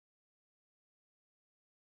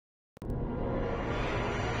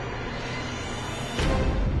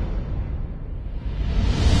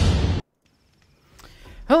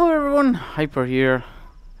everyone, Hyper here.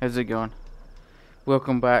 How's it going?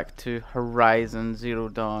 Welcome back to Horizon Zero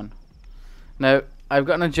Dawn. Now, I've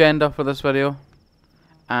got an agenda for this video,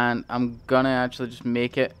 and I'm gonna actually just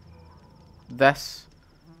make it this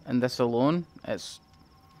and this alone.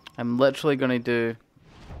 I'm literally gonna do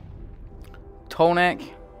Tallneck,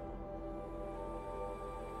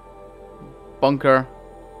 Bunker,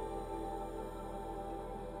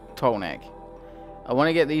 Tallneck. I want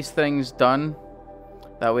to get these things done.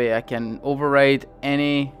 That way I can override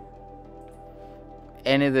any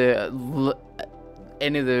of the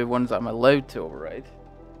ones that I'm allowed to override,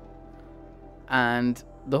 and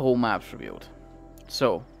the whole map's revealed.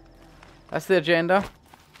 So that's the agenda.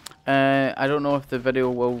 I don't know if the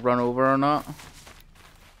video will run over or not,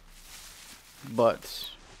 but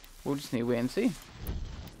we'll just need to wait and see.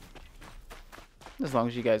 As long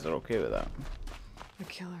as you guys are okay with that. The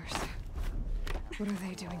killers. What are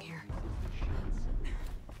they doing here?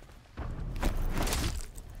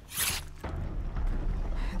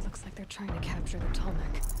 It looks like they're trying to capture the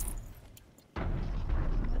Tallneck.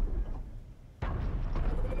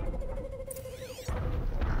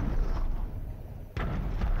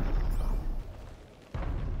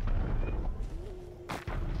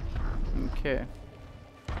 Okay.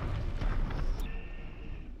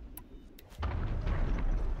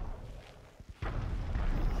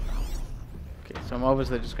 Okay, so I'm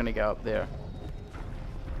obviously just gonna get up there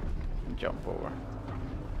and jump over.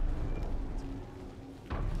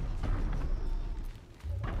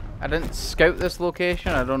 I didn't scout this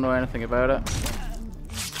location, I don't know anything about it.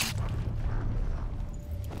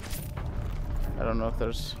 I don't know if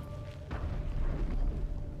there's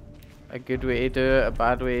a good way to do it, a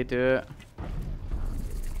bad way to do it.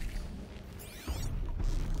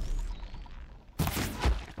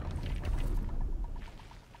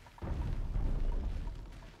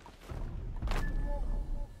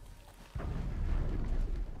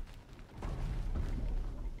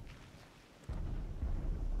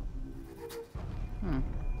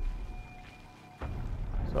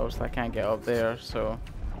 So obviously I can't get up there, so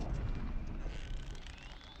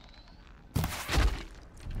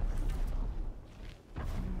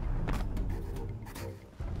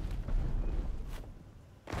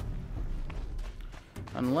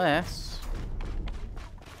unless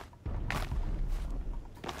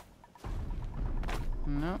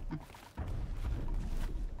no.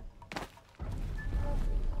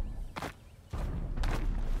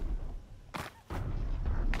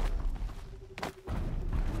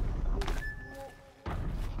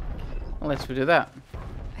 Unless we do that.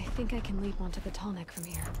 I think I can leap onto the Tallneck from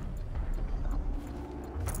here.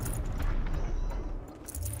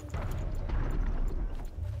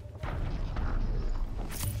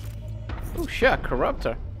 Oh shit,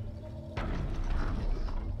 corruptor.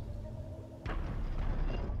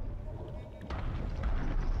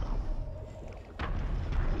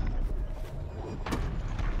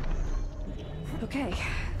 Okay,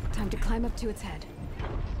 time to climb up to its head.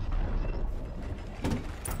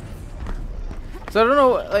 So I don't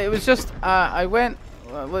know, like, it was just, I went,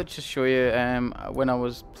 let's just show you, when I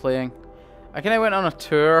was playing. I kind of went on a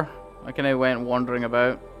tour, I kind of went wandering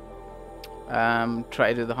about, try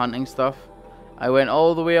to do the hunting stuff. I went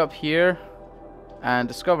all the way up here, and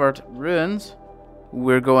discovered ruins.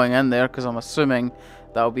 We're going in there, because I'm assuming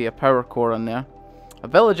that'll be a power core in there. A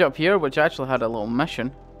village up here, which actually had a little mission,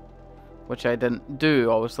 which I didn't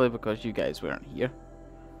do, obviously, because you guys weren't here.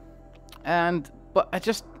 But I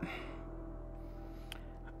just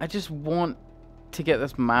want to get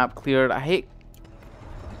this map cleared. I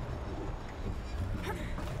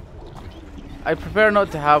prefer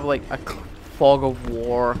not to have like a fog of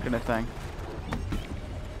war kind of thing.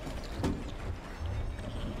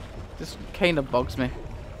 This kind of bugs me.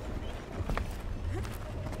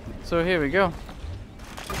 So here we go.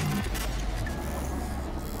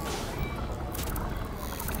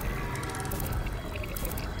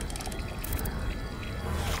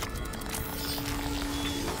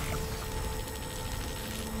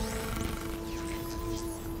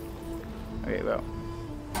 Okay, well,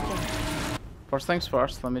 first things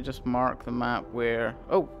first, let me just mark the map where...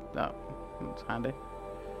 Oh, that's handy.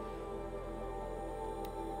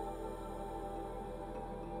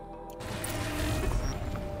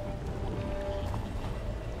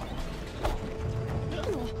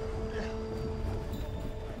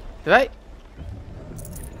 Did I?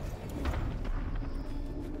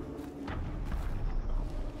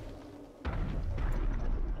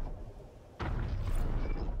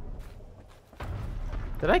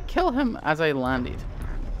 Did I kill him as I landed?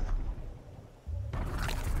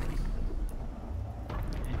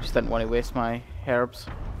 Just didn't want to waste my herbs.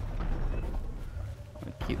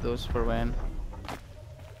 keep those for when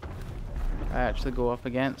I actually go up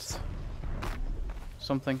against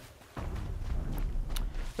something.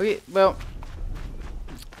 Okay, well,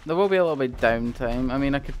 there will be a little bit downtime. I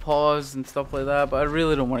mean, I could pause and stuff like that, but I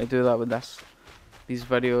really don't want to do that with these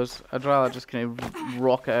videos. I'd rather just kind of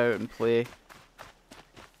rock it out and play.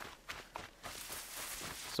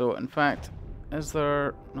 So, in fact, is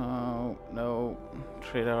there... No,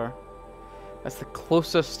 trader. That's the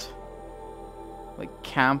closest, like,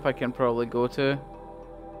 camp I can probably go to.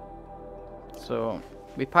 So,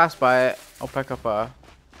 we pass by it. I'll pick up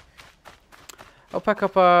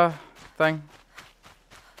a thing.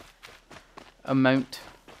 A mount.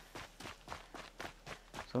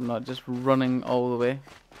 So I'm not just running all the way.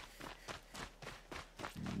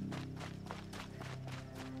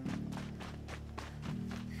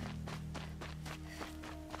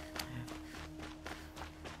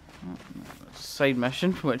 Side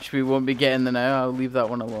mission, which we won't be getting now. I'll leave that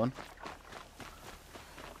one alone.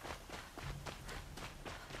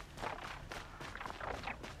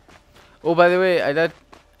 Oh, by the way, I did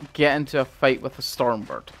get into a fight with a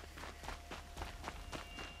Stormbird.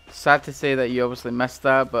 Sad to say that you obviously missed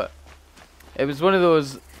that, but it was one of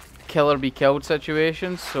those kill or be killed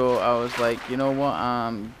situations, so I was like, you know what,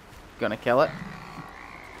 I'm gonna kill it.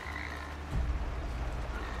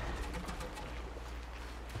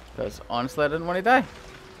 Because honestly I didn't want to die.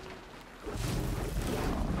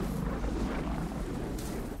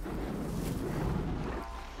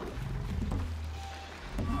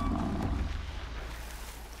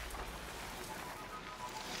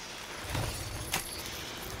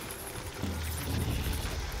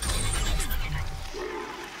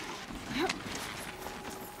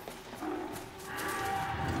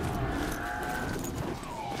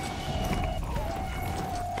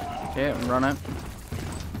 Okay, run it.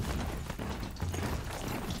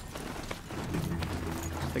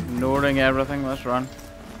 Just ignoring everything, let's run.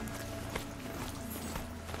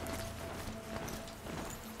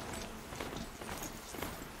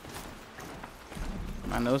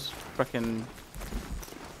 Man, those frickin'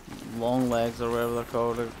 long legs or whatever they're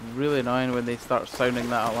called are really annoying when they start sounding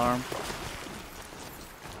that alarm.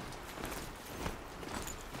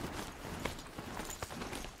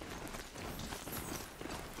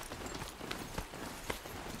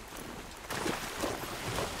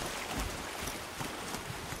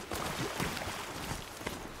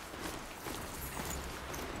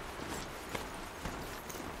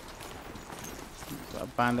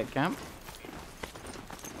 Bandit camp.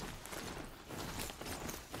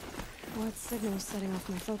 What signal is setting off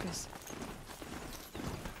my focus?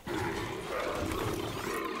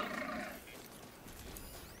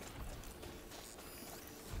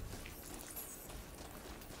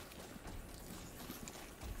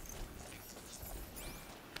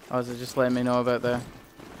 Oh, is it just letting me know about the...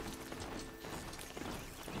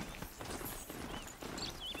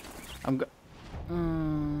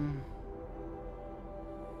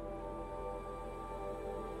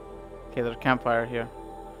 Okay, there's a campfire here.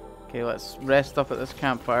 Okay, let's rest up at this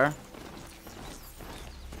campfire.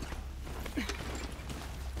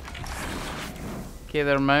 Okay,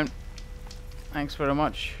 there, mount. Thanks very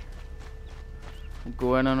much. We'll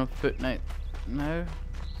go in on a foot now.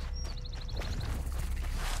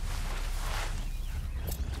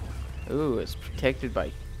 Ooh, it's protected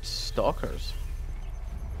by stalkers.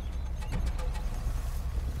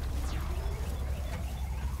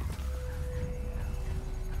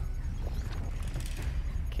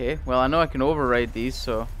 Okay, well I know I can override these,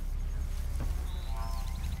 so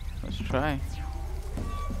let's try.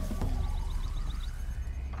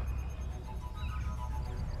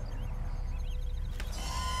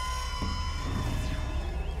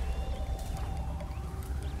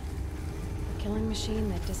 Killing machine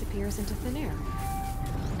that disappears into thin air.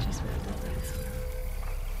 Just what it needs.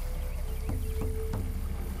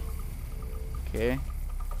 Okay.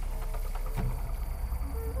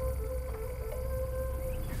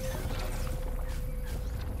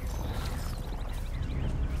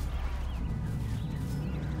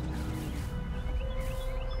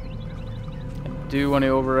 I do want to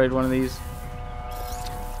override one of these.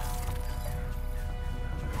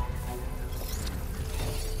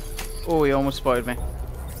 Oh, he almost spotted me.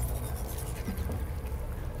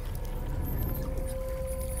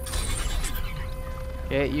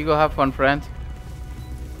 Okay, you go have fun, friend.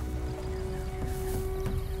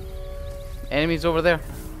 Enemies over there.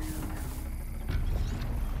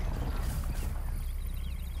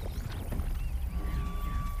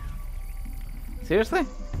 Seriously?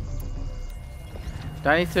 Do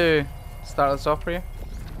I need to start this off for you?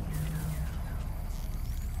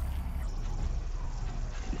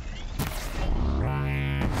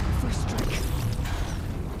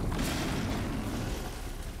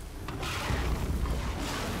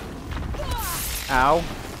 Ow.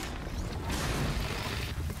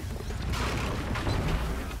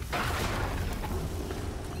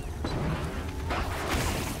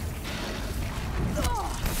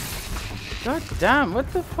 God damn,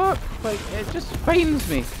 what the fuck? Like, it just finds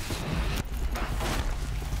me.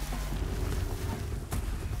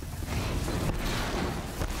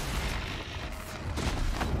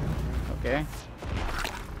 Okay.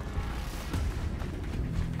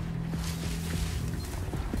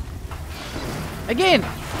 Again!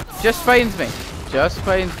 Just finds me. Just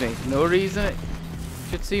finds me. No reason it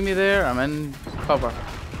should see me there. I'm in cover.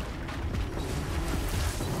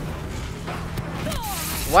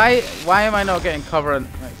 Why am I not getting cover? Like,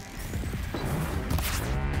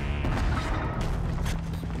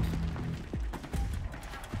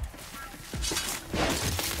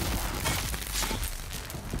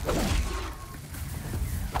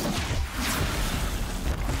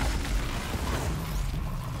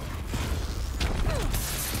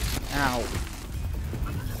 ow.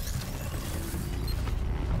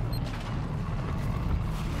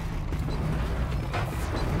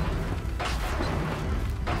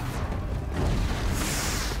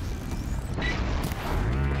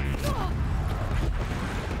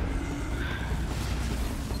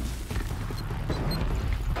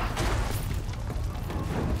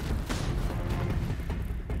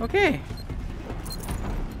 Okay.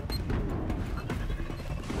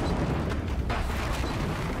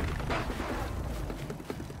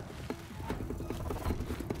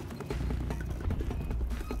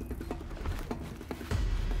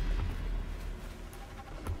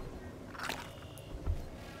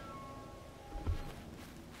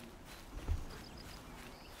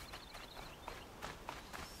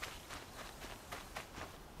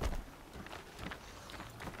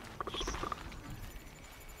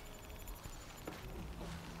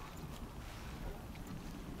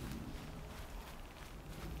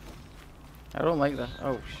 I don't like that.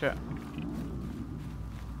 Oh shit.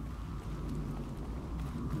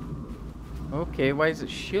 Okay, why is it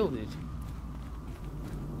shielded?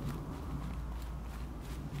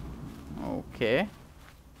 Okay.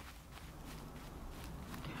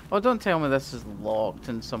 Oh, don't tell me this is locked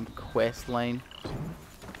in some quest line.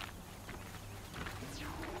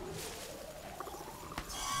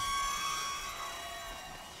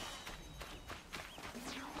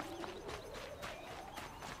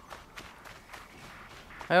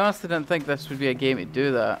 I honestly didn't think this would be a game to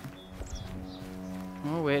do that.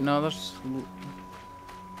 Oh wait, no, there's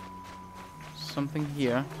something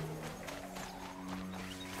here.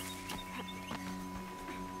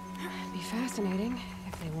 It'd be fascinating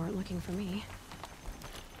if they weren't looking for me.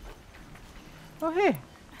 Oh hey.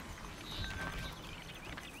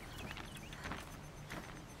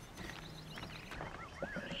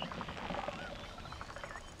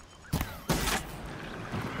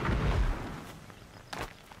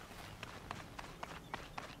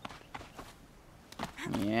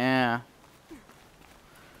 Yeah.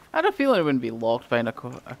 I had a feeling it wouldn't be locked behind a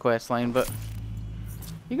quest line, but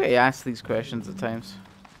you gotta ask these questions at times.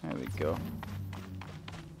 There we go.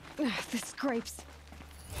 The scrapes.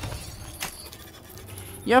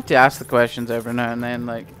 You have to ask the questions every now and then,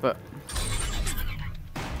 like, but...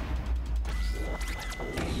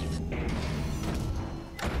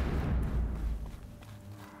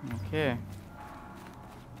 Okay.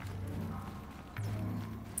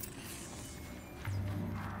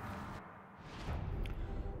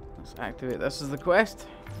 Let's activate this as the quest.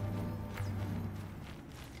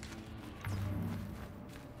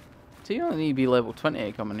 So you only need to be level 20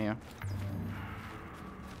 to come in here.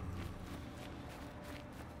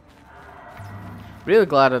 Really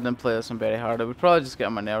glad I didn't play this one very hard. It would probably just get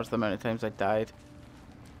on my nerves the amount of times I died.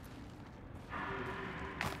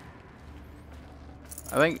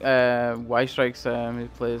 I think Y-Strike's who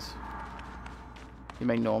plays, you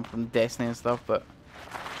might know him from Destiny and stuff, but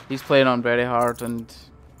he's playing on very hard, and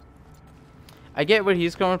I get where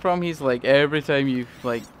he's coming from. He's like, every time you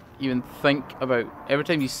like even think about, every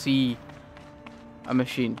time you see a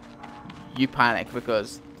machine, you panic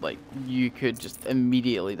because like you could just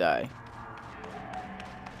immediately die.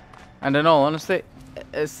 And in all honesty,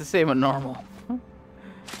 it's the same with normal.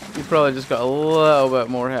 You probably just got a little bit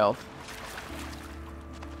more health.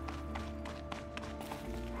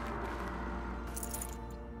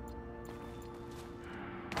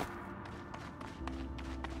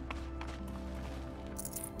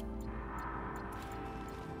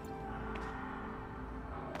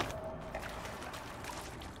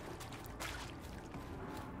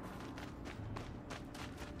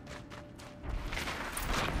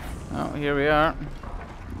 Oh, here we are.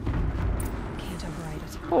 Can't override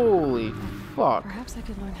it. Holy fuck? Perhaps I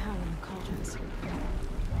could learn how in the cauldrons.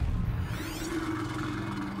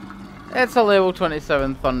 It's a level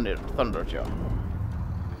 27 Thunderjaw.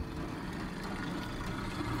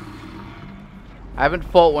 I haven't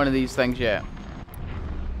fought one of these things yet.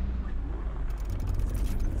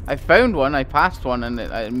 I found one, I passed one, and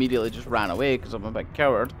I immediately just ran away because I'm a big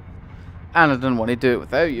coward. And I didn't want to do it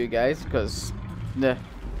without you guys because I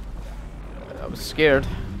was scared.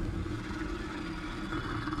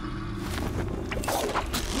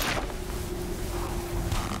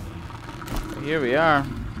 Here we are.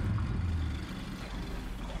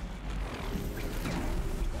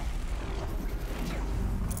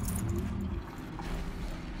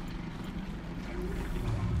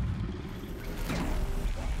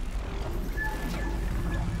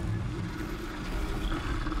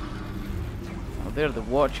 Oh, they're the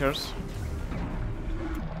Watchers.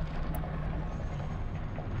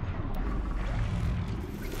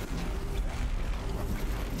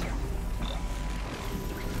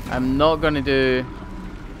 I'm not going to do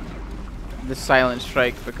the Silent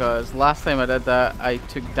Strike because last time I did that I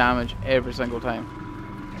took damage every single time.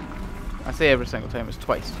 I say every single time, it's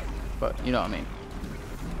twice, but you know what I mean.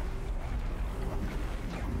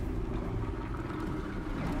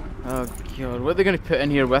 Oh god, what are they going to put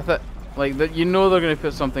in here with it? Like, you know they're going to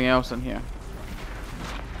put something else in here.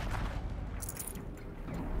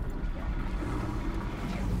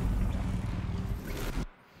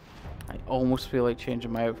 Almost feel like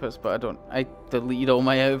changing my outfits, but I don't. I deleted all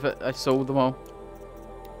my outfits. I sold them all.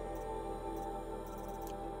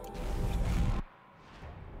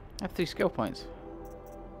 I have 3 skill points.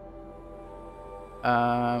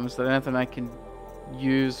 Is there anything I can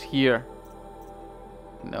use here?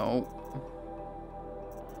 No.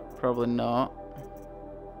 Probably not.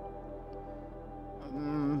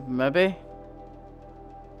 Maybe.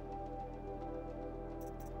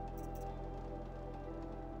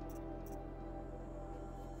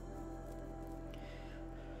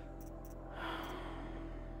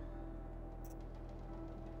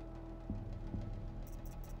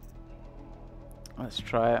 Let's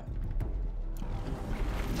try it.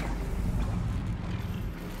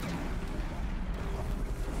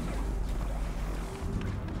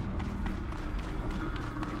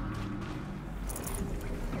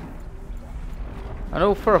 I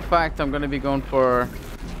know for a fact I'm going to be going for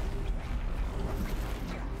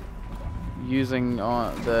using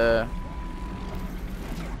the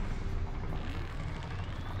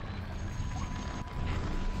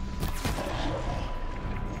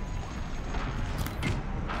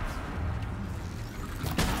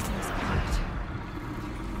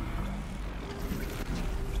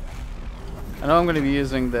I know I'm going to be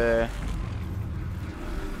using the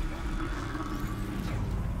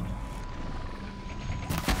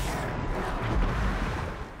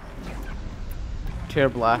Tear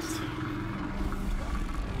Blast.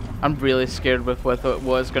 I'm really scared with what it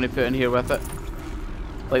was going to put in here with it.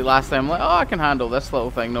 Like last time, I'm like, oh, I can handle this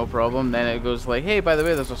little thing, no problem. Then it goes like, hey, by the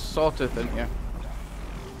way, there's a sawtooth in here.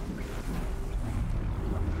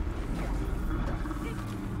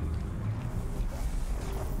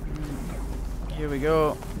 Here we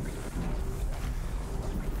go.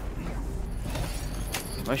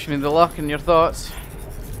 Wish me the luck in your thoughts.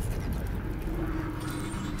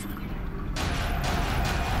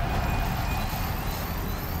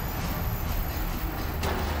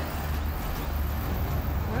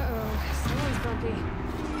 Someone's bumpy.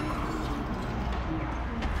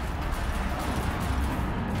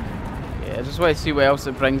 Yeah, I just want to see what else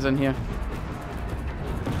it brings in here.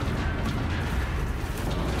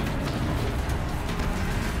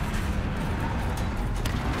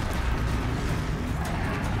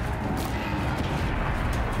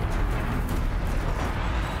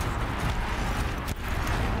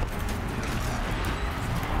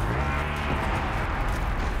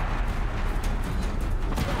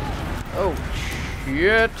 Oh,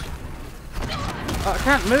 shit. Oh, I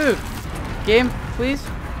can't move. Game, please.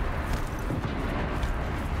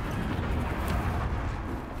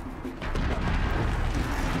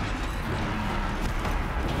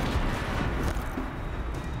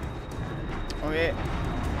 Okay.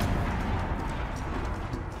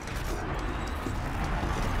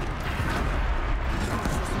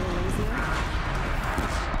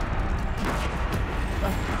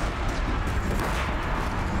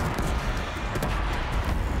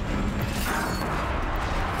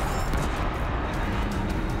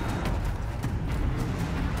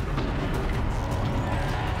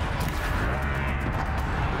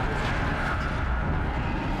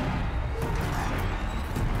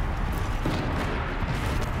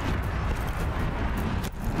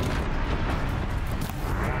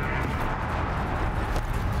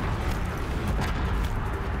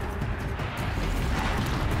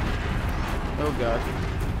 Oh god.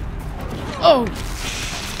 Oh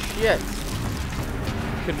shit.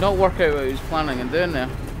 Could not work out what he was planning on doing there.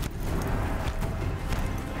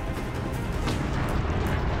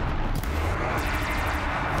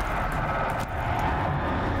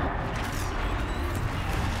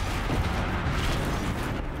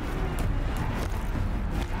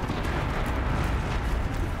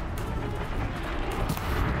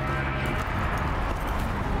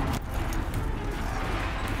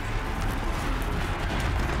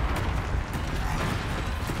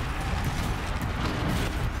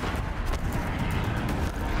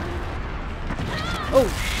 Oh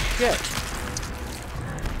shit.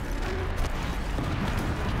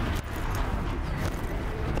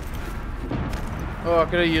 Oh, I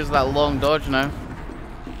could have used that long dodge now.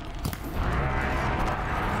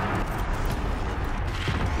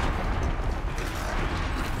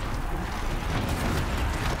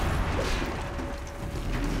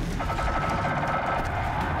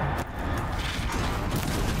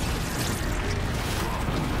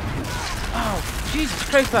 Oh, Jesus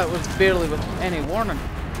Christ, that was barely with any warning.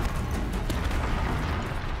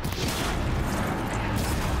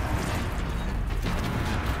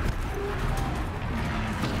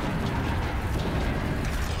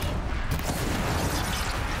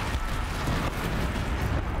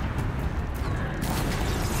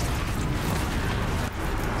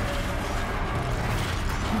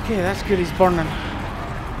 Okay, that's good, he's burning.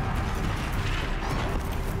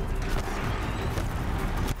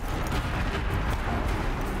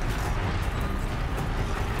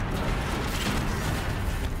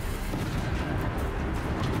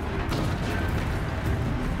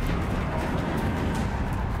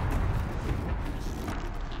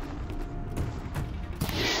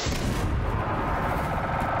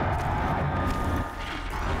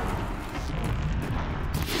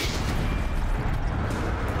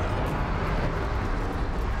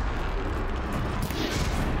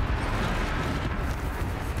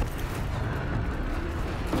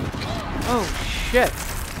 Oh shit.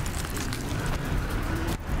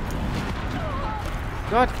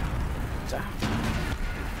 God damn.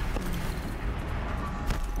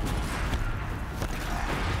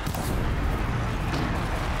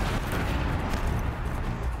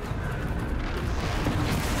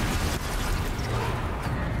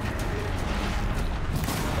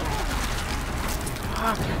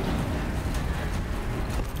 Fuck.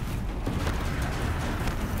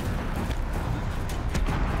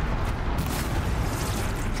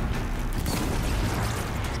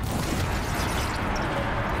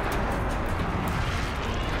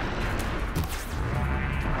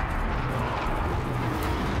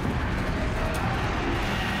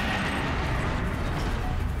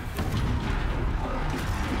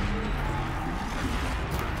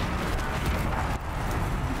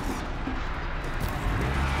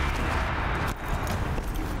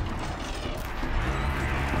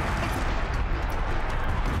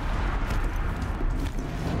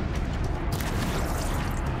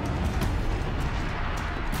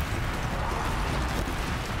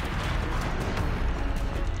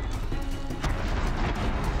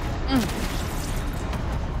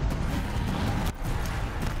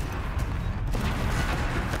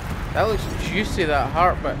 That looks juicy, that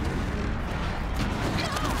heart, but...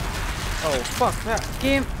 Oh, fuck, that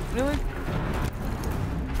game, really?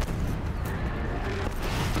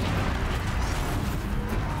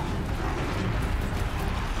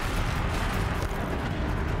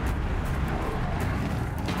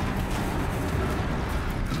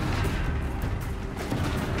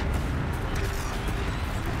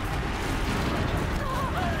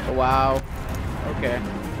 Oh, wow. Okay.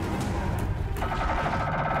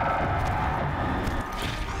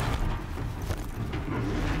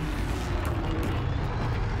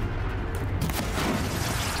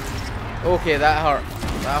 Okay, that hurt.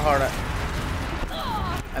 That hurt it.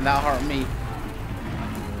 And that hurt me.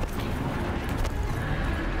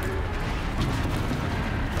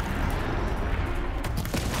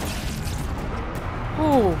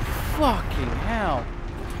 Oh, fucking hell.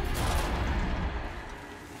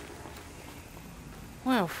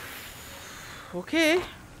 Well, okay.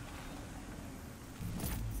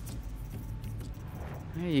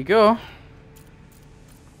 There you go.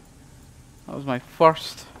 That was my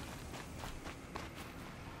first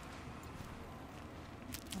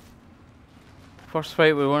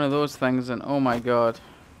fight with one of those things, and oh my god.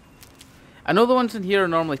 I know the ones in here are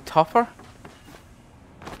normally tougher.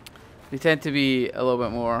 They tend to be a little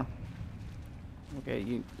bit more... Okay,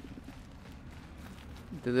 you...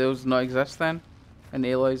 Do those not exist then? In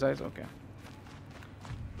Aloy's eyes? Okay.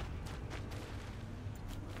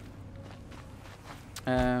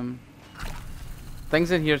 Things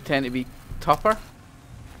in here tend to be tougher.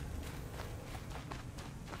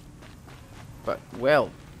 But, well,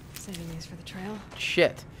 Saving these for the trail.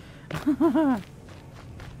 shit.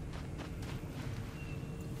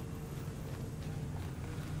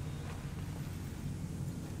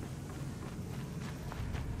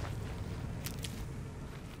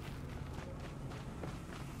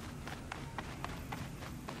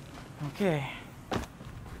 Okay.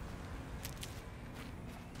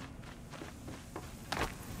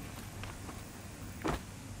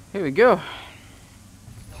 Here we go.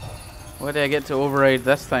 What did I get to override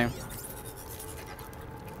this time?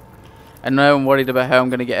 And now I'm worried about how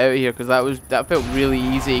I'm gonna get out of here, because that felt really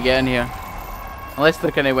easy to get in here. Unless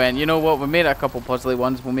they kind of went, you know what? We made a couple puzzly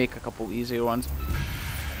ones. We'll make a couple easier ones.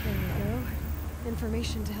 There we go.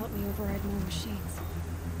 Information to help me override more machines.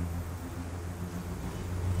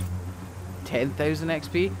 10,000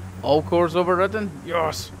 XP. All cores overridden.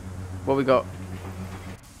 Yes. What we got?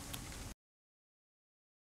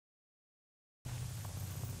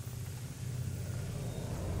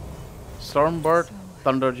 Stormbird, So,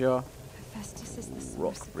 Thunderjaw, Hephaestus is the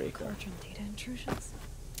source of Rockbreaker. Cauldron data intrusions.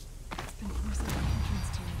 It's been forcing the Cauldrons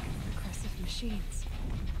to make aggressive machines.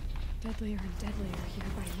 Deadlier and deadlier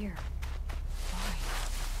year by year.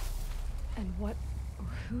 Why? And what or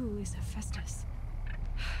who is Hephaestus?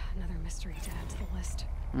 Another mystery to add to the list.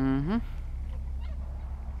 Mm-hmm.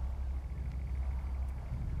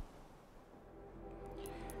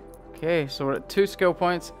 Okay, so we're at 2 skill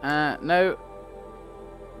points. Now,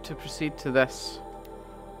 to proceed to this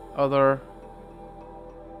other...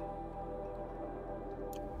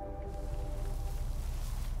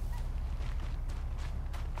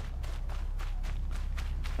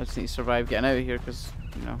 I just need to survive getting out of here because,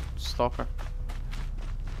 you know, stalker.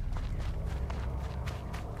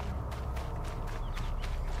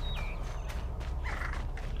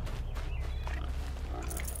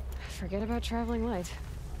 Forget about traveling light.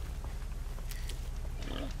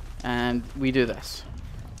 And we do this.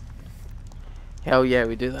 Hell yeah,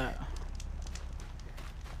 we do that.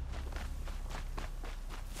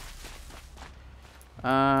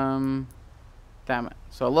 Damn it.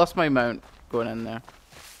 So I lost my mount going in there.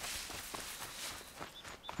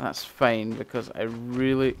 That's fine because I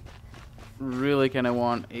really kind of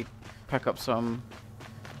want to pick up some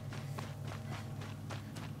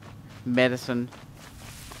medicine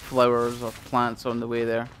flowers or plants on the way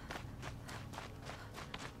there.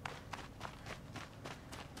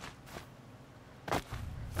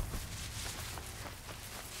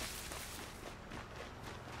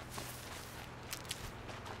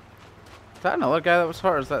 Is that another guy that was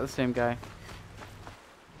hurt, or is that the same guy?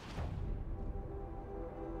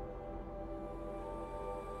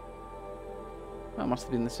 That must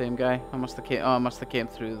have been the same guy. I must have came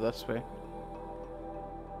through this way.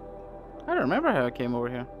 I don't remember how I came over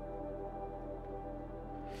here.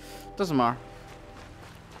 Doesn't matter.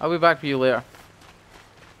 I'll be back for you later.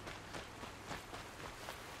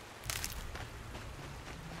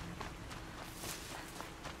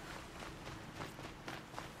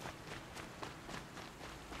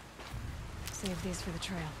 Save these for the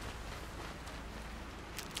trail.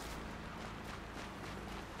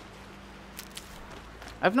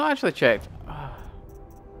 I've not actually checked. I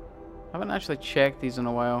haven't actually checked these in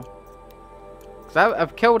a while. Cause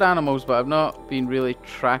I've killed animals, but I've not been really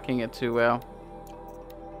tracking it too well.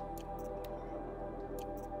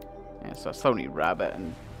 Yeah, so I still need rabbit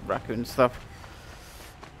and raccoon stuff.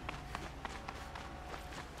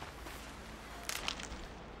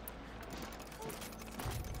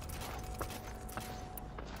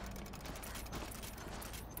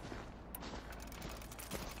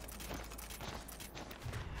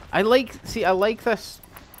 I like this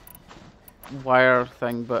wire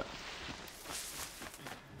thing, but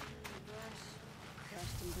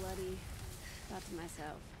Crushed and bloody. Thought to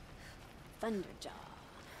myself, Thunderjaw.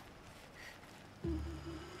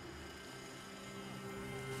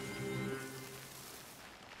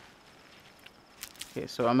 okay,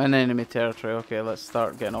 so I'm in enemy territory. Okay, let's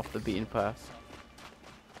start getting off the beaten path.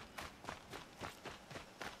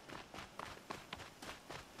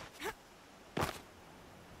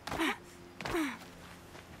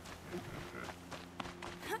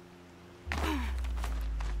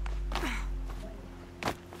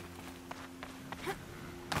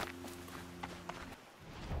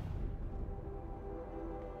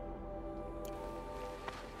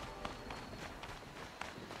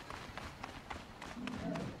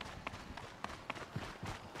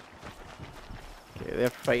 Okay, they're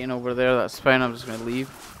fighting over there. That's fine. I'm just gonna leave.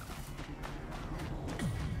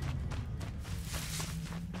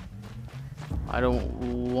 I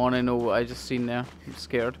don't want to know what I just seen there. I'm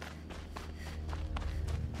scared.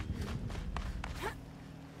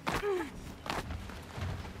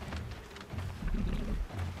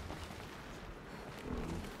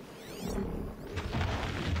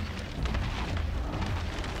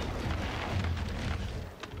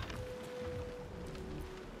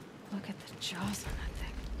 jaws on that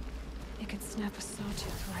thing. It could snap a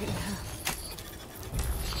sawtooth right in half.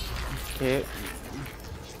 Okay.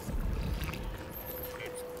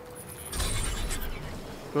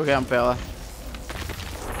 Go get him, fella.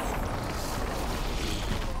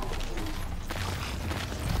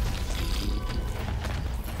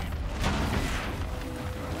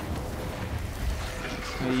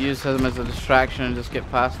 We use him as a distraction and just get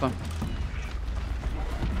past them.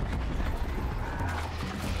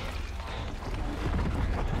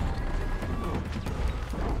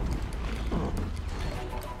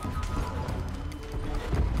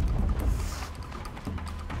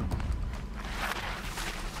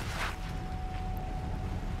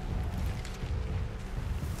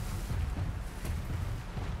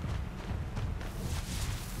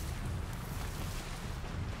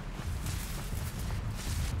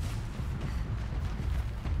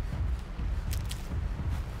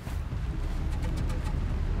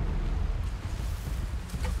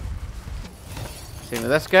 Same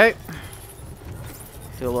with this guy.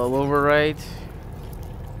 Do a little override.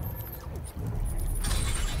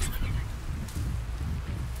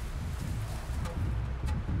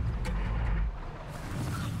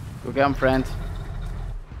 Go get him, friend.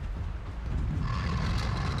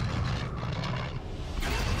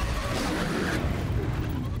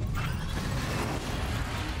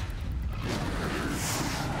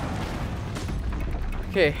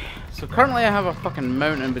 Okay, so currently I have a fucking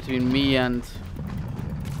mountain between me and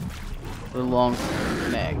the long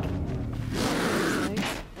neck.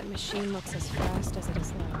 The machine looks as fast as it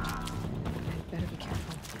is loud. I'd better be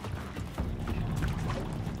careful.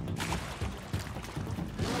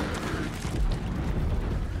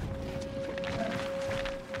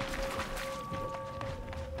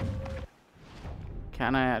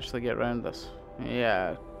 Can I actually get around this?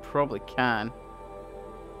 Yeah, probably can.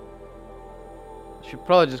 Should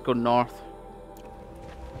probably just go north.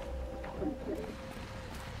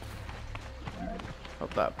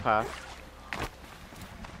 Up that path.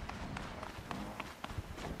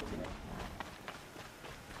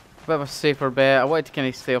 Bit of a safer bet. I wanted to kind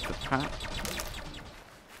of stay off the path.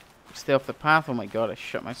 Stay off the path. Oh my god, I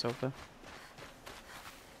shut myself there.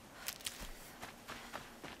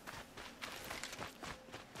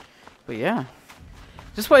 But yeah,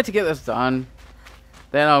 just wanted to get this done.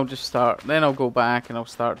 Then I'll just start. Then I'll go back and I'll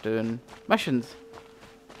start doing missions.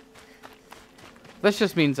 This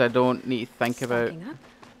just means I don't need to think about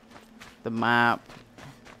the map.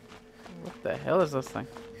 What the hell is this thing?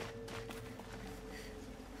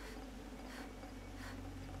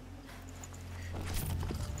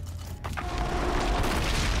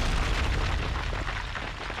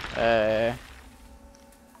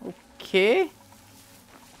 Okay.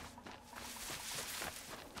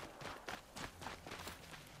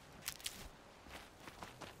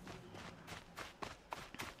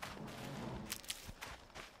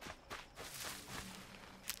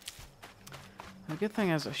 The good thing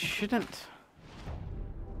is I shouldn't.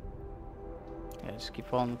 Yeah, just keep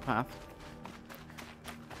following the path.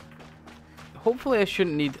 Hopefully I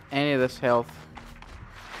shouldn't need any of this health.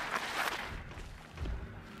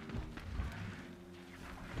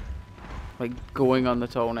 Like going on the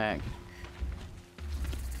Tallneck.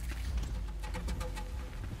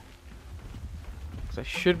 Because I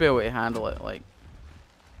should be able to handle it like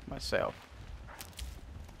myself.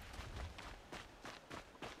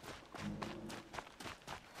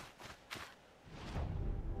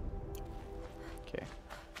 Okay.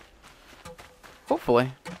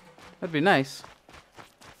 Hopefully. That'd be nice.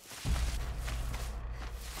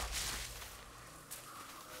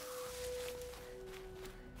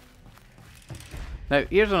 Now,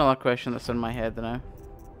 here's another question that's in my head now.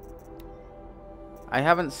 I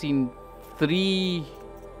haven't seen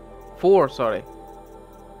four of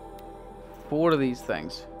these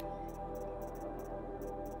things.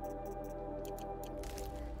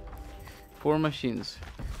 4 machines.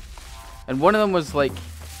 And one of them was like,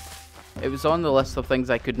 it was on the list of things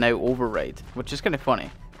I could now override, which is kind of funny.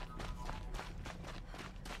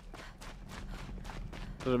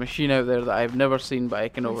 There's a machine out there that I've never seen, but I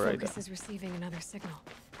can override it. Focus is receiving another signal.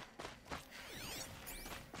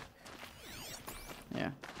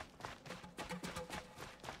 Yeah.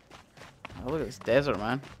 Oh, look at this desert,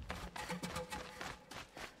 man.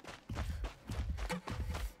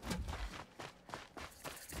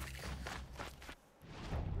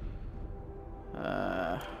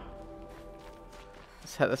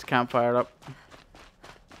 Let's hit this campfire up.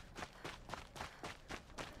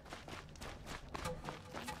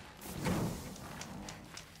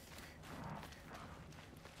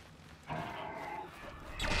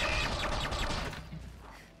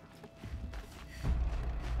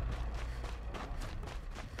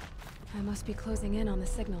 must be closing in on the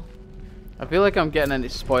signal. I feel like I'm getting into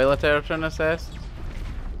spoiler territory in this S.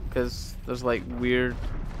 Because there's like weird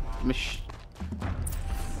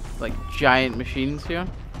like giant machines here.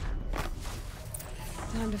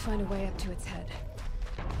 Time to find a way up to its head.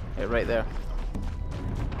 Yeah, right there.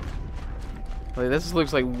 Like, this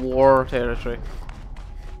looks like war territory.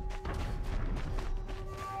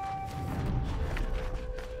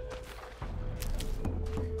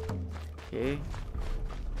 Okay.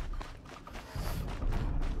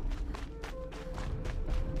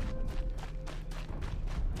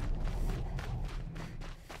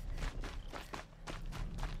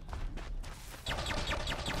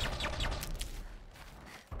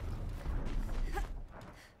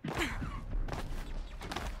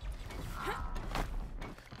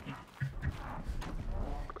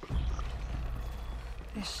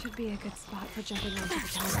 This should be a good spot for jumping onto the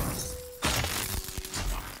Tallnecks.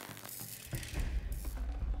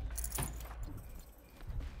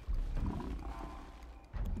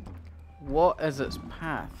 What is its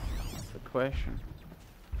path? That's the question.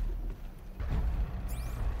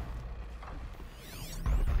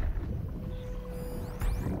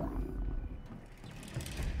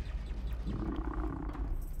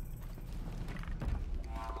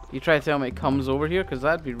 You try to tell me it comes over here, because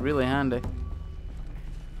that'd be really handy.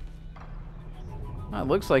 It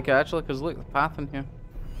looks like it actually, because look, the path in here.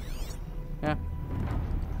 Yeah.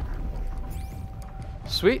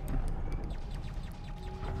 Sweet.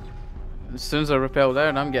 As soon as I rappel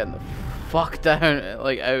down, I'm getting the fuck down,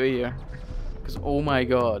 like, out of here. Because, oh my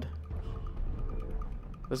god.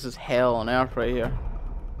 This is hell on earth right here.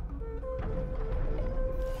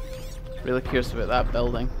 Really curious about that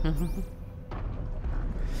building.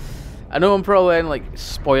 I know I'm probably in, like,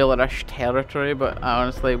 spoilerish territory, but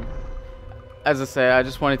honestly, as I say, I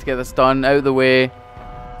just wanted to get this done, out of the way,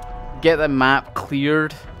 get the map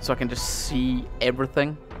cleared so I can just see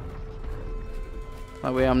everything.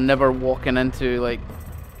 That way I'm never walking into, like,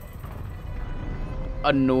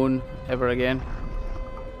 unknown ever again.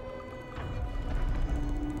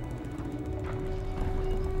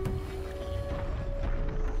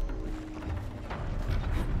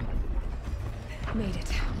 Made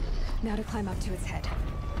it. Now to climb up to its head.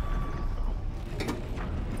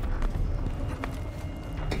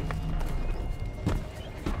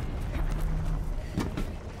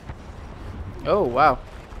 Oh, wow.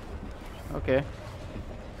 Okay.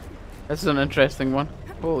 This is an interesting one.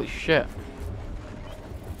 Holy shit.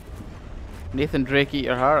 Nathan Drake, eat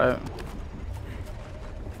your heart out.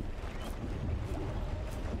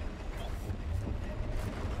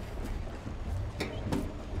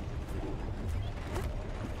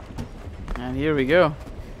 And here we go.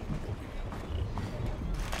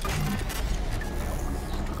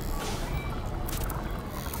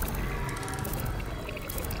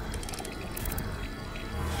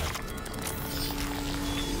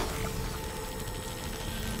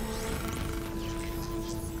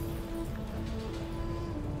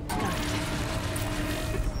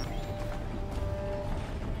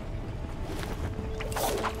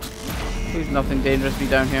 Please nothing dangerous be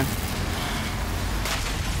down here.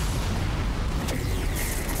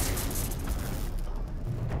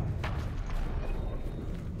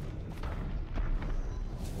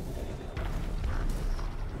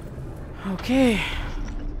 Okay.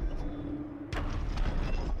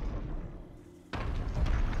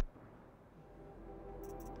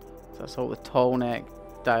 So that's all the Tallneck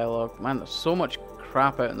dialogue. Man, there's so much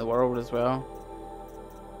crap out in the world as well.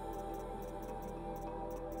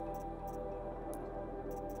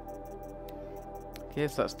 Okay,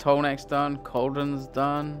 so that's Tallnecks done, Cauldron's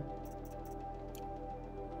done.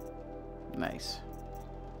 Nice.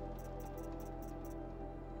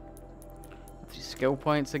 3 skill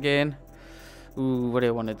points again. Ooh, what do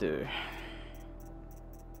I want to do?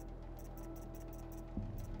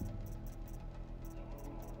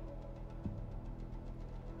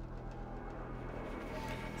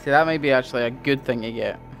 See, that might be actually a good thing to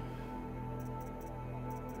get.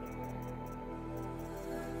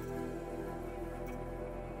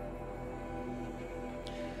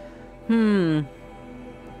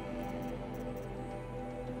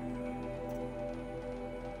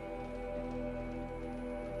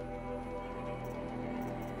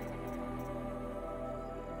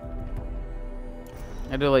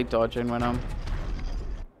 I do like dodging when I'm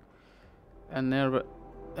in there, but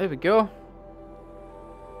there we go.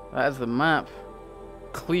 That is the map.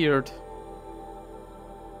 Cleared.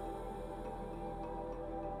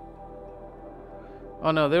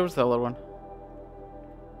 Oh no, there was the other one.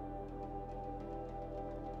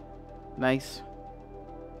 Nice.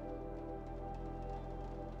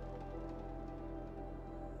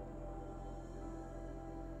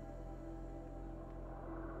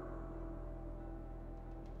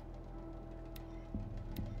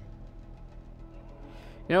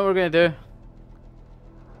 You know what we're gonna do?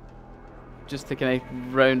 Just to kind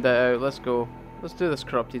of round that out, let's go. Let's do this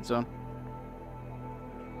corrupted zone.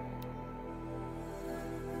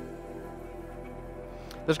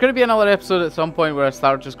 There's going to be another episode at some point where I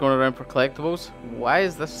start just going around for collectibles. Why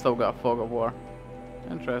is this still got a fog of war?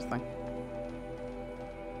 Interesting.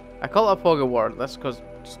 I call it a fog of war. That's because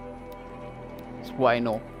it's what I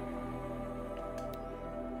know.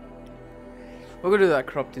 We're going to do that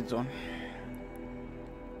corrupted zone.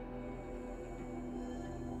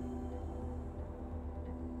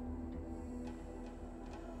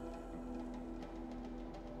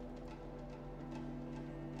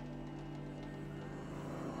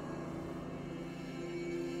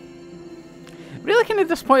 Really kind of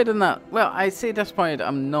disappointed in that. Well, I say disappointed,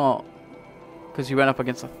 I'm not. Because you went up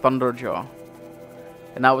against a Thunderjaw.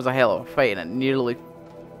 And that was a hell of a fight, and it nearly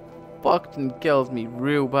fucked and killed me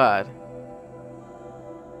real bad.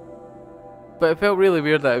 But it felt really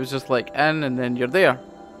weird that it was just like in and then you're there.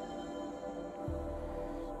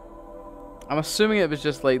 I'm assuming it was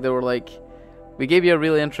just like they were like, we gave you a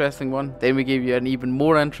really interesting one, then we gave you an even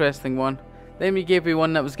more interesting one, then we gave you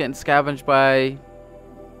one that was getting scavenged by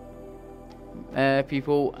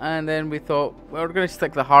people, and then we thought, well, we're going to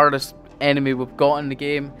stick the hardest enemy we've got in the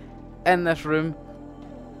game in this room.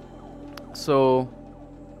 So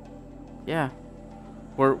yeah,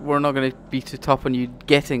 we're not going to be too tough on you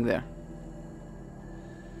getting there.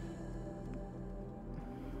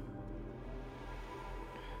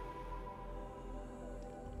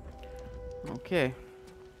 Okay.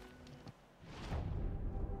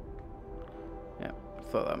 Yeah,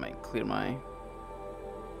 thought that might clear my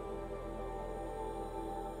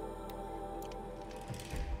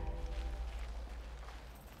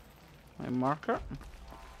marker.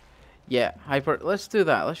 Yeah, hyper. Let's do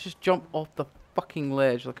that. Let's just jump off the fucking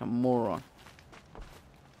ledge like a moron.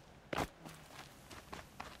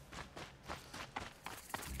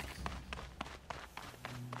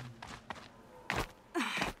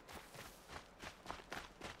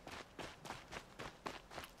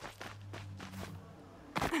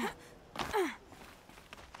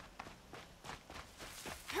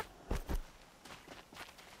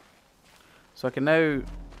 So I can now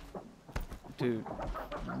do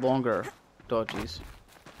longer dodges.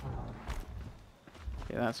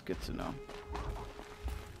 Yeah, that's good to know.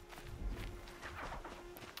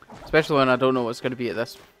 Especially when I don't know what's going to be at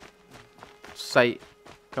this site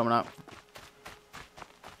coming up.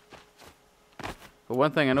 But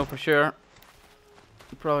one thing I know for sure,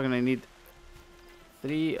 I'm probably going to need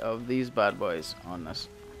 3 of these bad boys on this.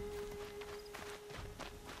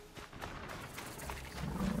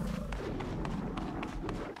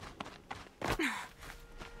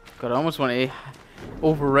 God, I almost want to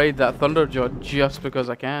override that Thunderjaw just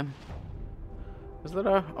because I can. Is there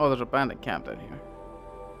a... oh, there's a bandit camp down here.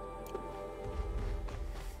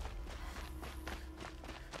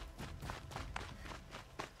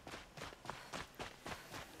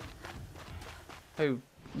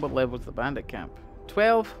 What level is the bandit camp?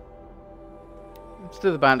 12? Let's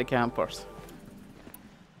do the bandit camp first.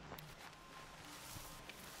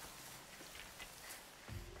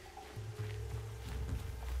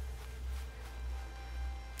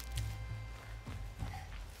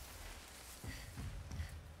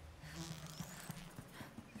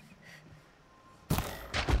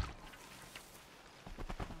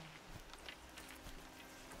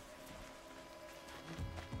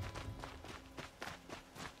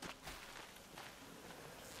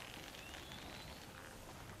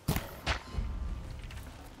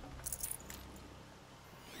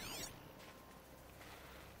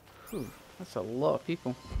 Whew, that's a lot of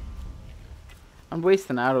people. I'm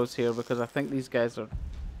wasting arrows here because I think these guys are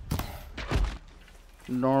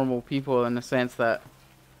normal people in the sense that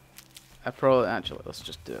I probably... actually, let's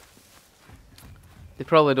just do it. They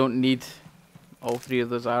probably don't need all 3 of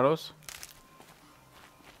those arrows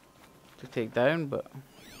to take down, but...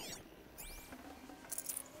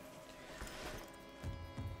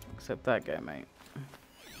 except that guy might.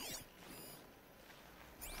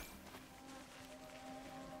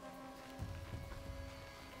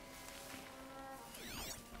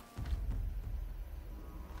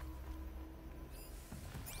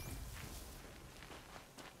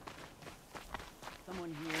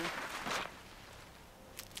 Someone here.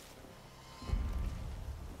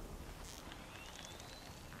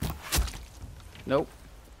 Nope.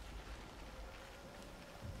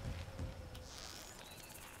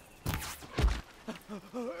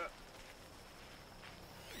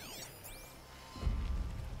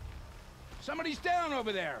 Somebody's down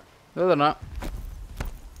over there. No, they're not.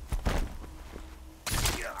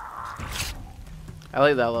 I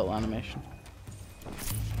like that little animation.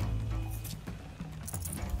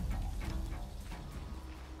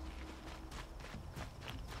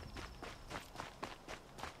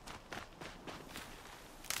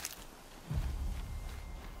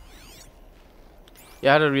 Yeah,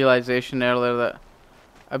 I had a realization earlier that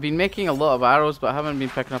I've been making a lot of arrows, but I haven't been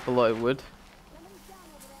picking up a lot of wood.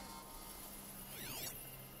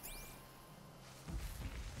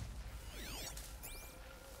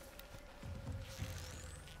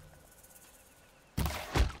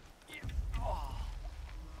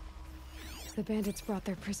 The bandits brought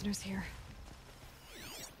their prisoners here.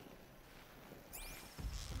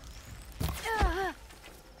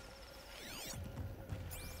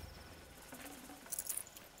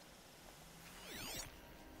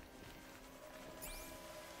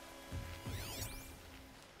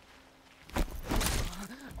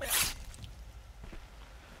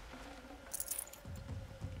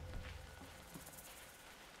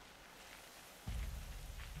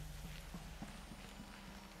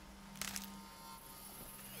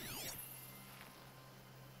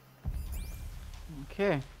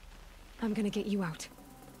 Okay. I'm gonna get you out.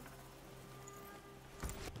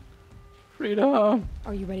 Freedom!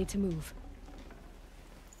 Are you ready to move?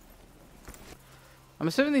 I'm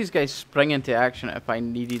assuming these guys spring into action if I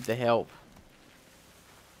needed the help.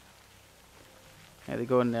 Yeah, they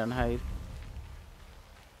go in there and hide.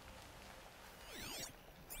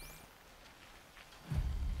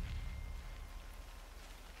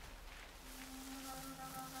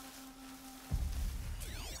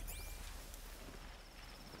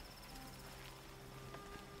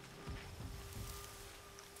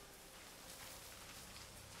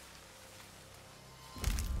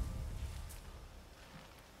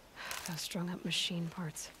 Those strung up machine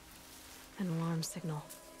parts. An alarm signal.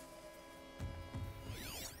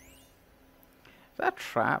 Is that a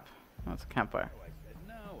trap? Oh, it's a campfire. I said,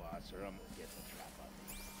 no, Oscar, I'm gonna get the trap on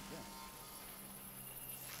me.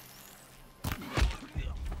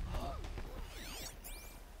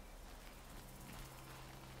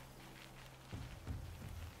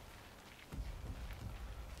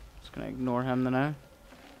 Just gonna ignore him now.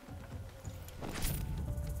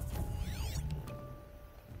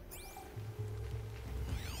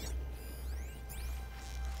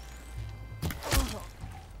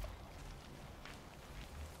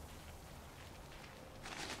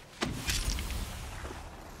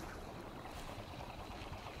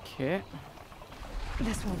 Okay.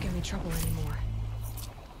 This won't give me trouble anymore.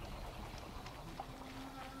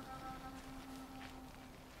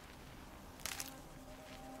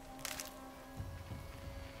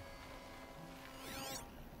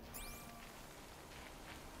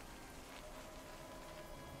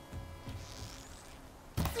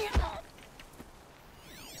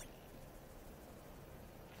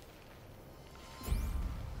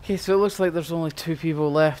 Okay, so it looks like there's only 2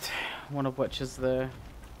 people left, one of which is the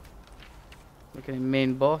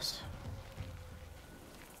main boss.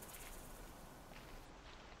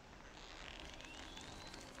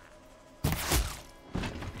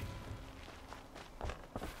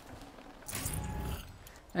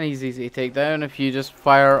 And he's easy to take down if you just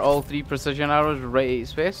fire all 3 precision arrows right at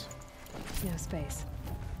his face. No space.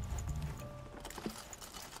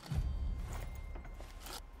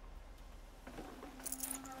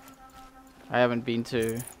 I haven't been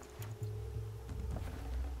to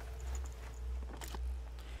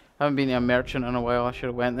a merchant in a while. I should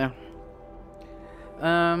have went there.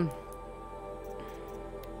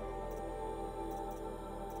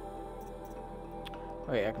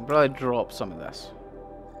 Okay, I can probably drop some of this.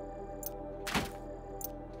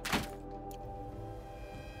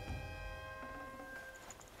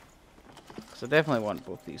 So I definitely want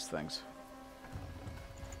both these things.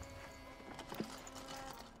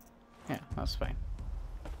 Yeah, that's fine.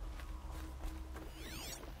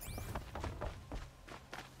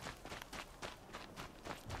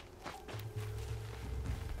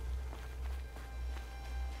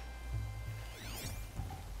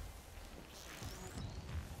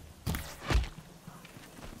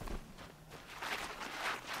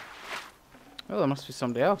 Oh, there must be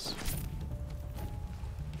somebody else.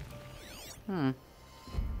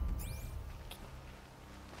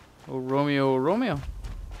 Oh, Romeo, Romeo.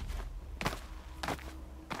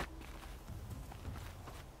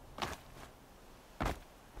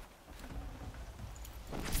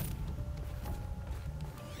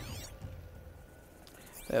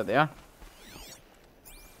 There they are.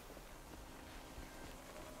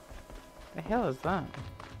 The hell is that?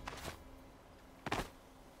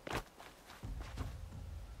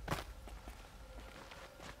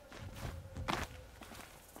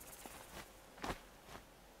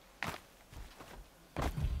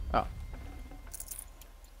 Oh.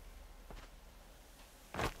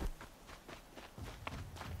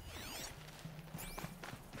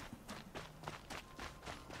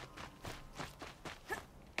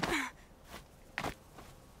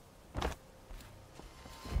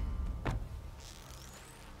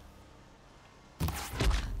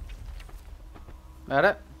 That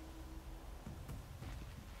it?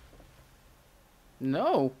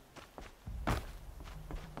 No.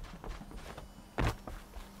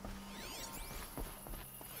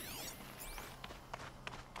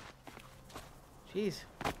 Jeez.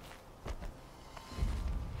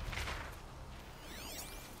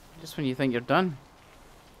 Just when you think you're done.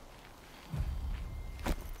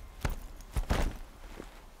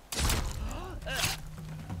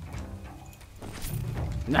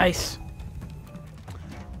 Nice.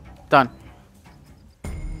 Done.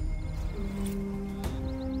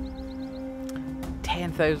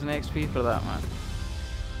 10,000 XP for that, man.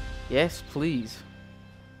 Yes, please.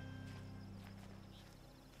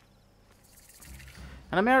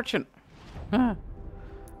 And a merchant. Time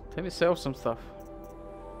to sell some stuff.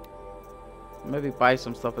 Maybe buy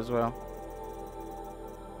some stuff as well.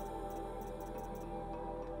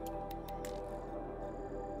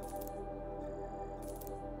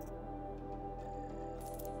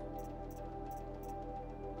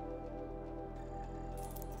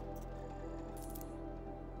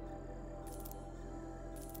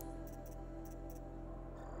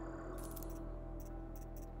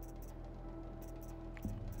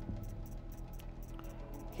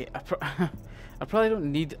 Okay, I probably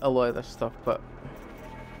don't need a lot of this stuff, but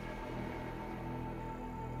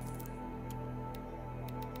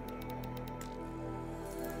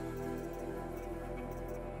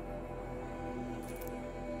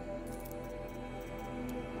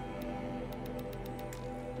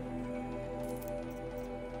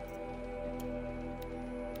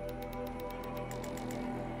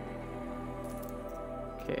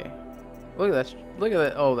okay. Look at this. Look at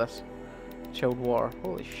that. Oh, this chilled water.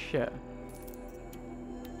 Holy shit.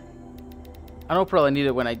 I don't probably need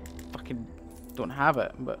it when I fucking don't have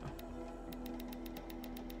it, but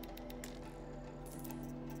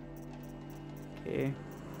okay.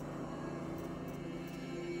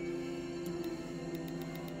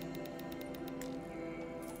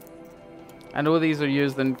 I know these are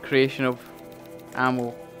used in creation of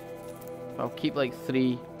ammo. I'll keep like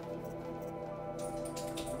 3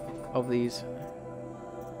 of these.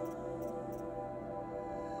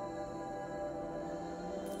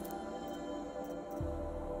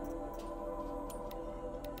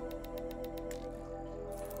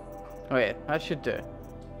 Oh yeah, that should do.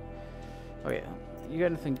 Oh yeah, you got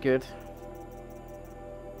anything good?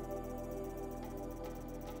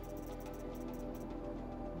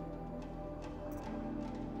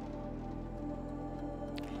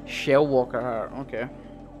 Shell Walker heart, okay.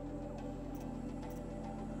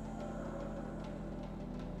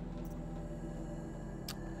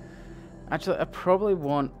 Actually, I probably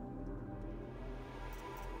want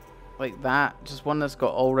like that, just one that's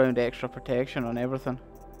got all-round extra protection on everything.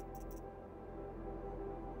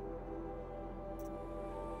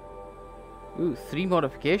 Ooh, 3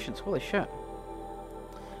 modifications, holy shit.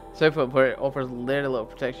 So where it offers very little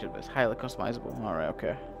protection, but it's highly customizable. Alright,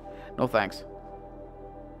 okay. No thanks.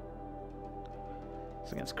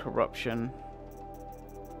 It's against corruption.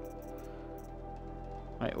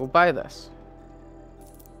 Right, we'll buy this.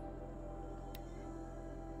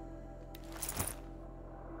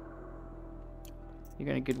 You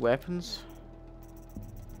got any good weapons?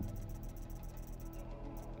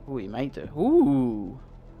 Ooh, you might do. Ooh!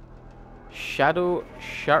 Shadow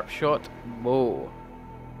Sharpshot Bow.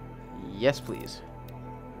 Yes, please.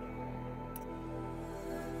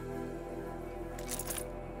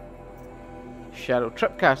 Shadow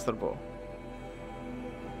Tripcaster Bow.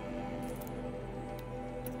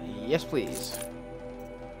 Yes, please.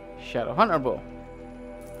 Shadow Hunter Bow.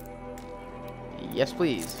 Yes,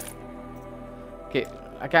 please. Okay,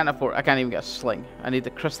 I can't even get a sling. I need the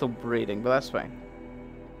crystal braiding, but that's fine.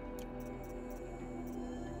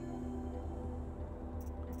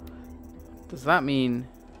 Does that mean...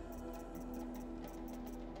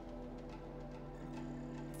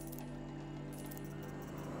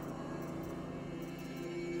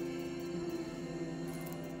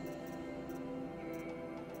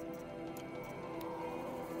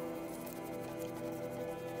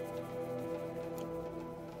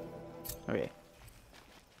 Okay.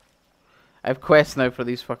 I have quests now for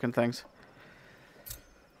these fucking things.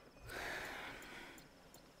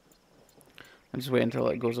 I'll just wait until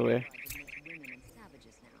it goes away.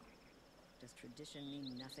 Does tradition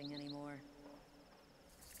mean nothing anymore?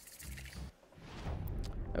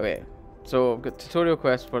 Okay, so I've got tutorial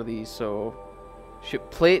quests for these. So, shoot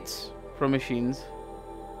plates from machines.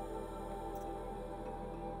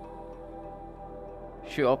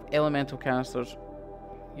 Shoot up elemental canisters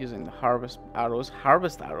using the harvest arrows.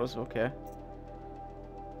 Harvest arrows, okay.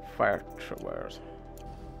 Fire tripwires.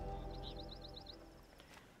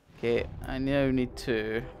 Okay, I now need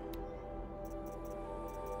to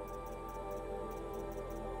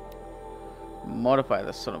modify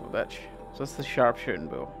this son of a bitch. So that's the sharpshooting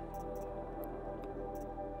bow.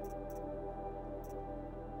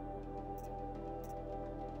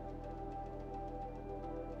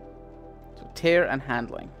 So tear and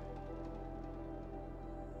handling.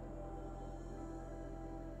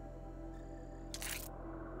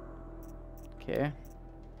 Okay.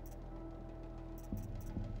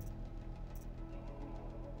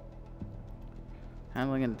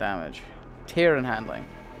 Handling and damage. Tear and handling.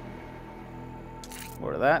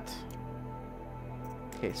 More of that.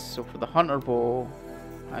 Okay, so for the hunter bow,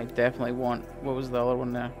 I definitely want... What was the other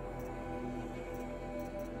one there?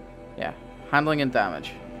 Yeah, handling and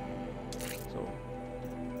damage. So...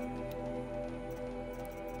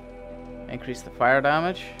 increase the fire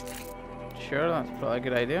damage. Sure, that's probably a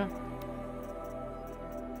good idea.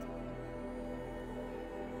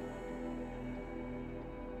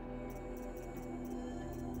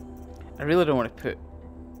 I really don't want to put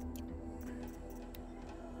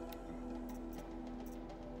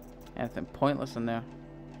anything pointless in there.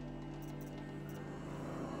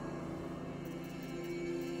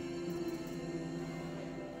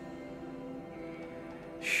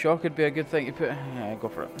 Shock could be a good thing to put. Yeah, go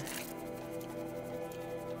for it.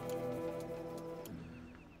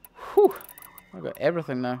 Whew! I've got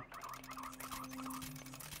everything now.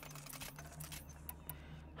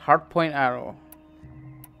 Hardpoint arrow.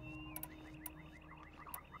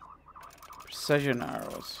 Precision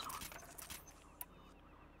arrows.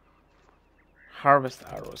 Harvest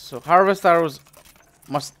arrows. So harvest arrows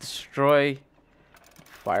must destroy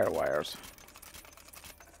fire wires.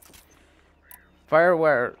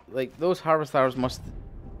 Firewire, like those harvest arrows must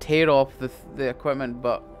tear off the equipment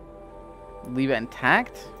but leave it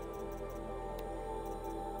intact.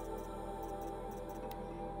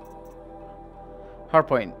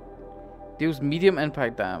 Hardpoint deals medium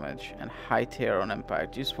impact damage and high tear on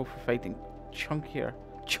impact, useful for fighting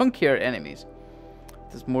chunkier enemies.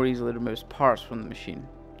 This more easily removes parts from the machine.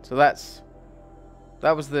 So that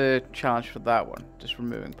was the challenge for that one, just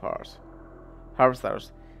removing parts. Harvest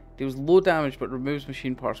arrows deals low damage but removes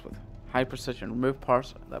machine parts with high precision. Remove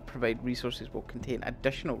parts that provide resources will contain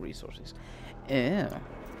additional resources. Ew.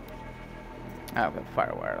 Ah, okay,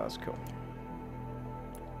 firewire, that's cool.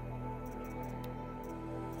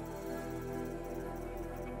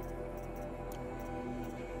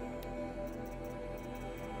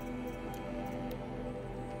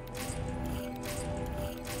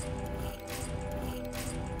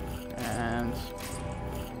 And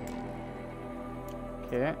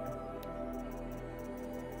okay.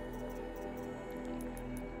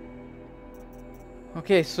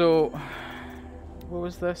 Okay, so what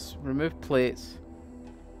was this? Remove plates,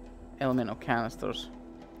 elemental canisters,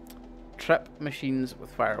 trip machines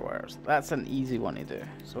with firewires. That's an easy one to do.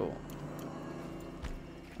 So,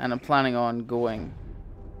 and I'm planning on going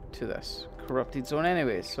to this corrupted zone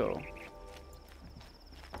anyway, so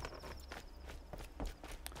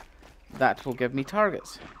that will give me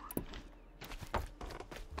targets.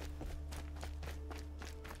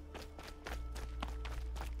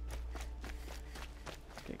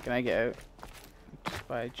 Okay, can I get out just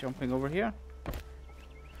by jumping over here?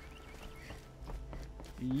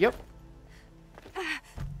 Yep.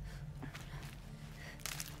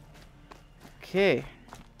 Okay.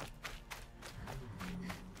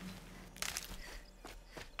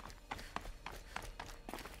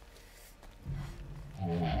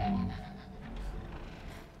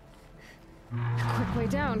 Quick way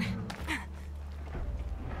down.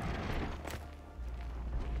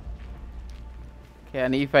 Okay, I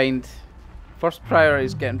need to find... First priority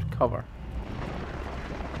is getting cover.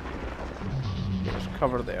 There's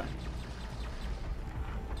cover there.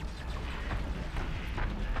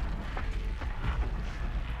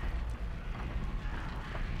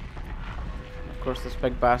 Of course, this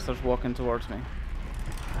big bastard's walking towards me.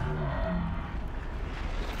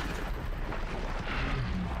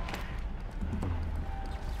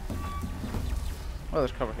 Oh,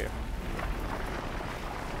 there's cover here.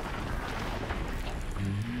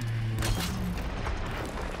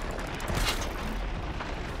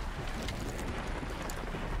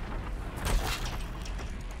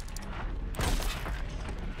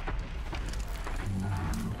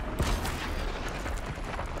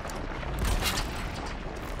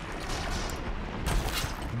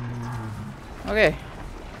 Okay.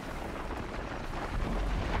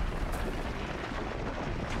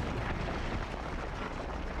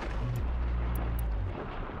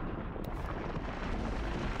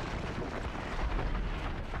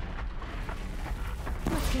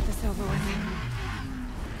 Let's get this over with.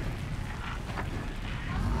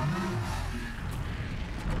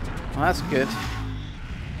 that's good.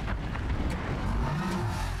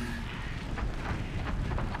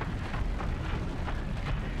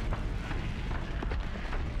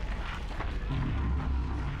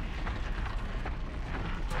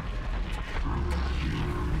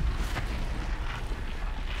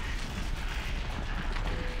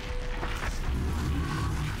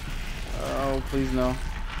 Oh, please no.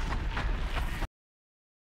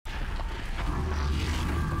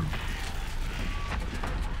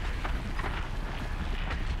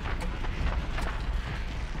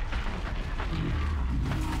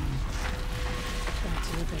 Back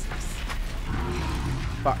to your business.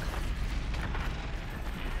 Fuck.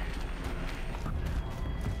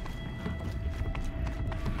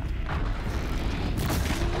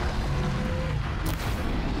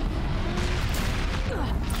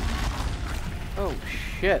 Oh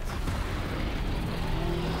shit.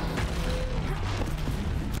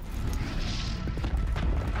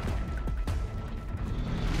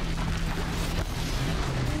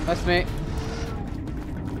 That's me.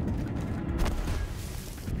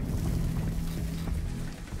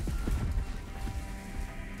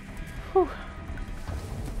 Whew.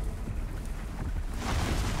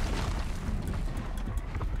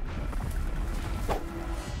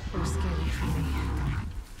 You're scary for me.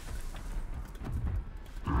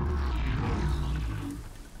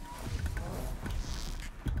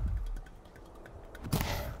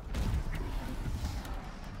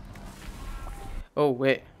 Oh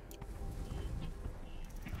wait.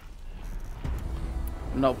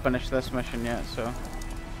 Not finished this mission yet, so.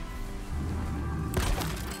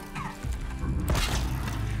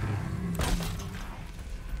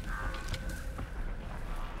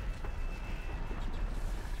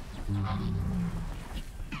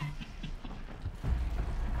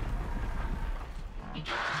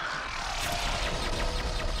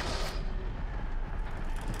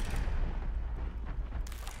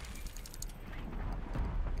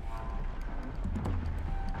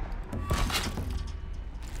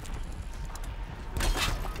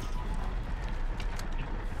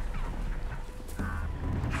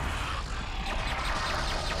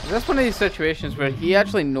 Is this one of these situations where he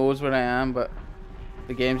actually knows where I am, but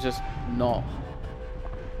the game's just not?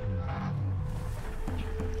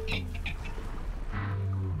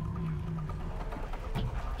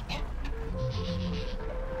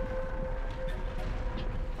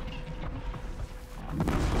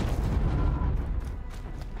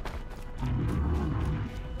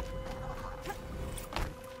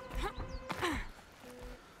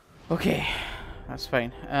 Okay, that's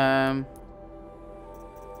fine.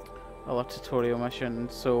 A tutorial mission,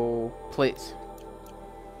 so plates.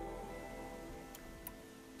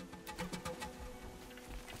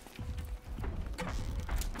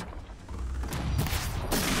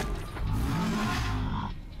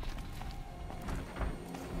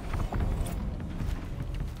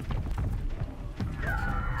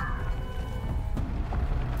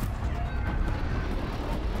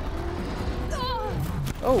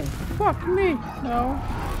 Oh, fuck me. No.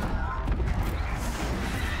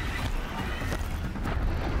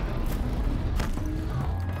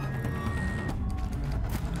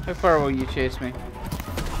 How far will you chase me?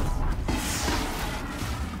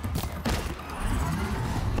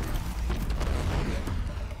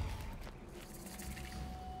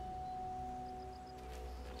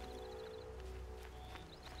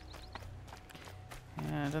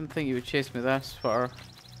 Yeah, I didn't think you would chase me that far.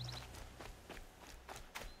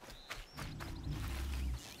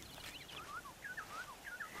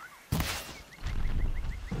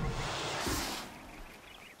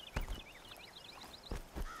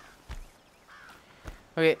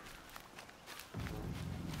 Okay.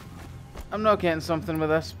 I'm not getting something with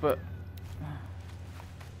this, but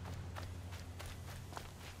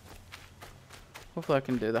hopefully I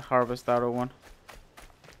can do the harvest arrow one.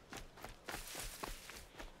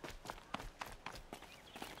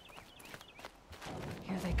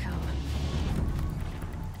 Here they come.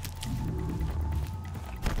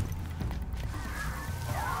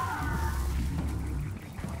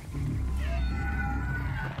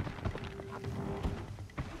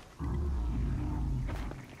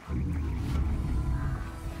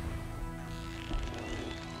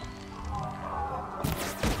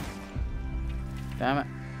 Damn it.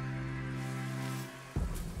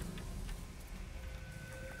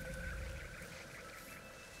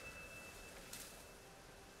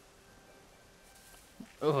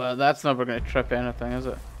 Oh, that's never going to trip anything, is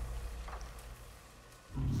it?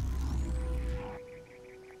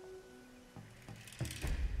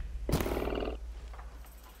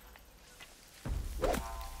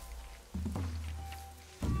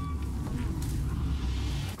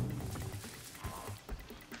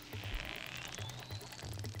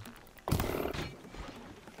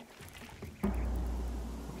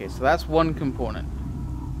 Okay, so that's one component.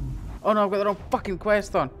 Oh no, I've got the wrong fucking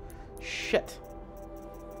quest on. Shit.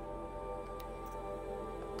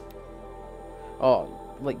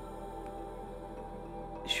 Oh, like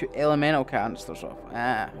shoot elemental canisters off.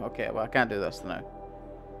 Ah, okay, well I can't do this now.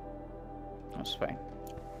 That's fine.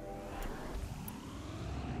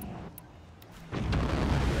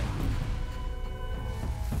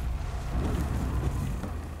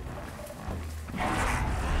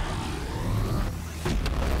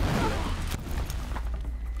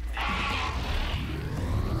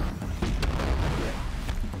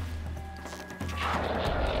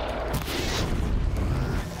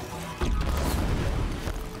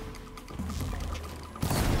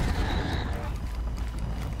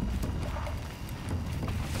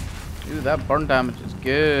 Ooh, that burn damage is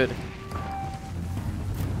good.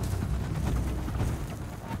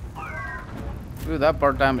 Ooh, that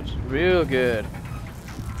burn damage is real good.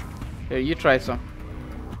 Here, you try some.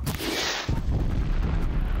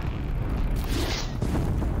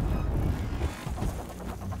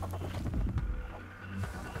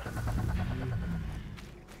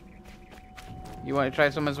 You want to try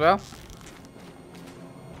some as well?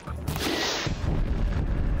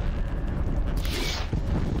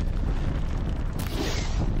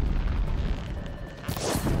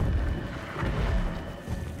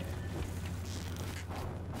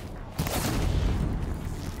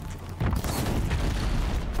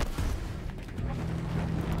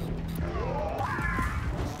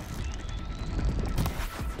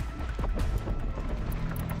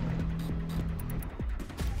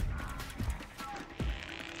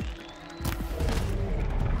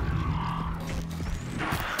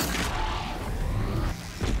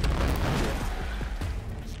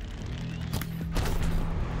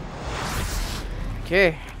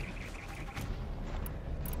 Okay.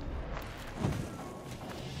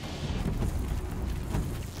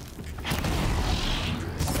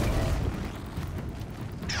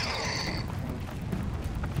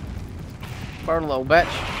 Burn, little bitch.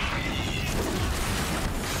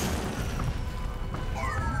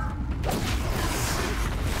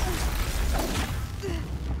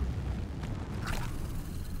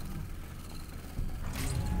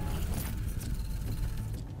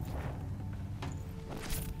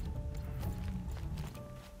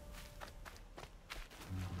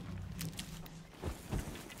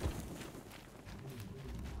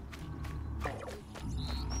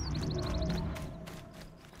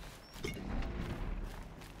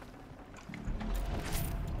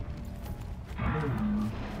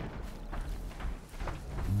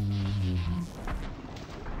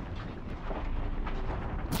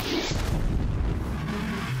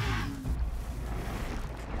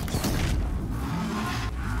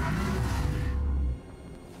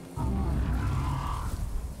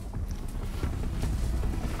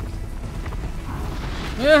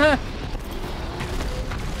 Yeah.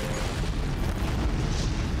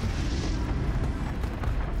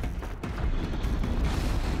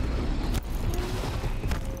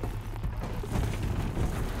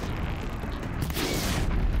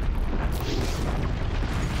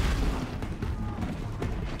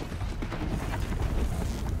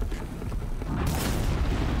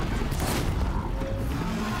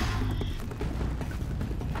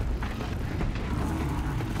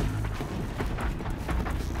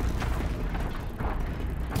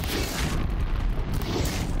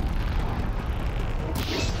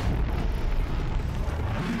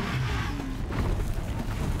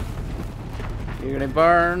 You're gonna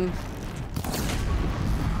burn.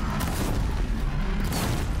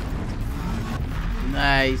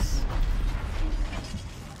 Nice.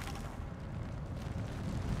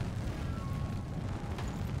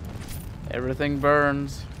 Everything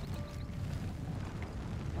burns.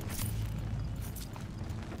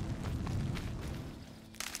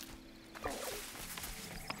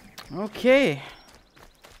 Okay.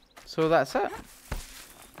 So that's it.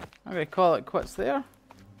 I'm gonna call it quits there.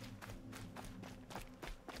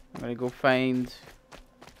 I'm gonna go find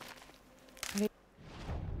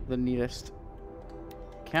the nearest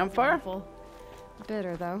campfire. Awful.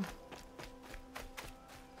 Bitter though.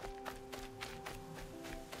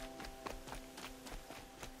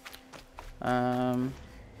 I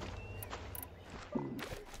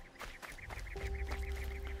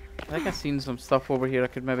think I've seen some stuff over here I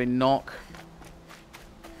could maybe knock.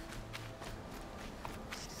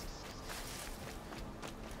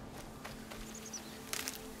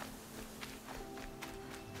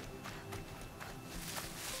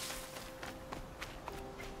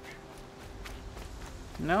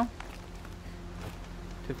 No?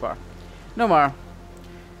 Too far. No more.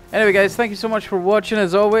 Anyway guys, thank you so much for watching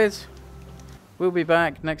as always. we'll be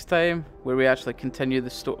back next time where we actually continue the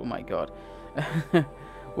story. Oh my god.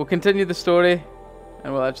 We'll continue the story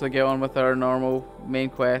and we'll actually get on with our normal main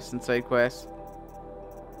quests and side quests.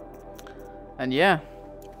 And yeah,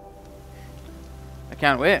 I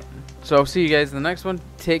can't wait. So I'll see you guys in the next one.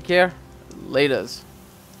 Take care. Laters.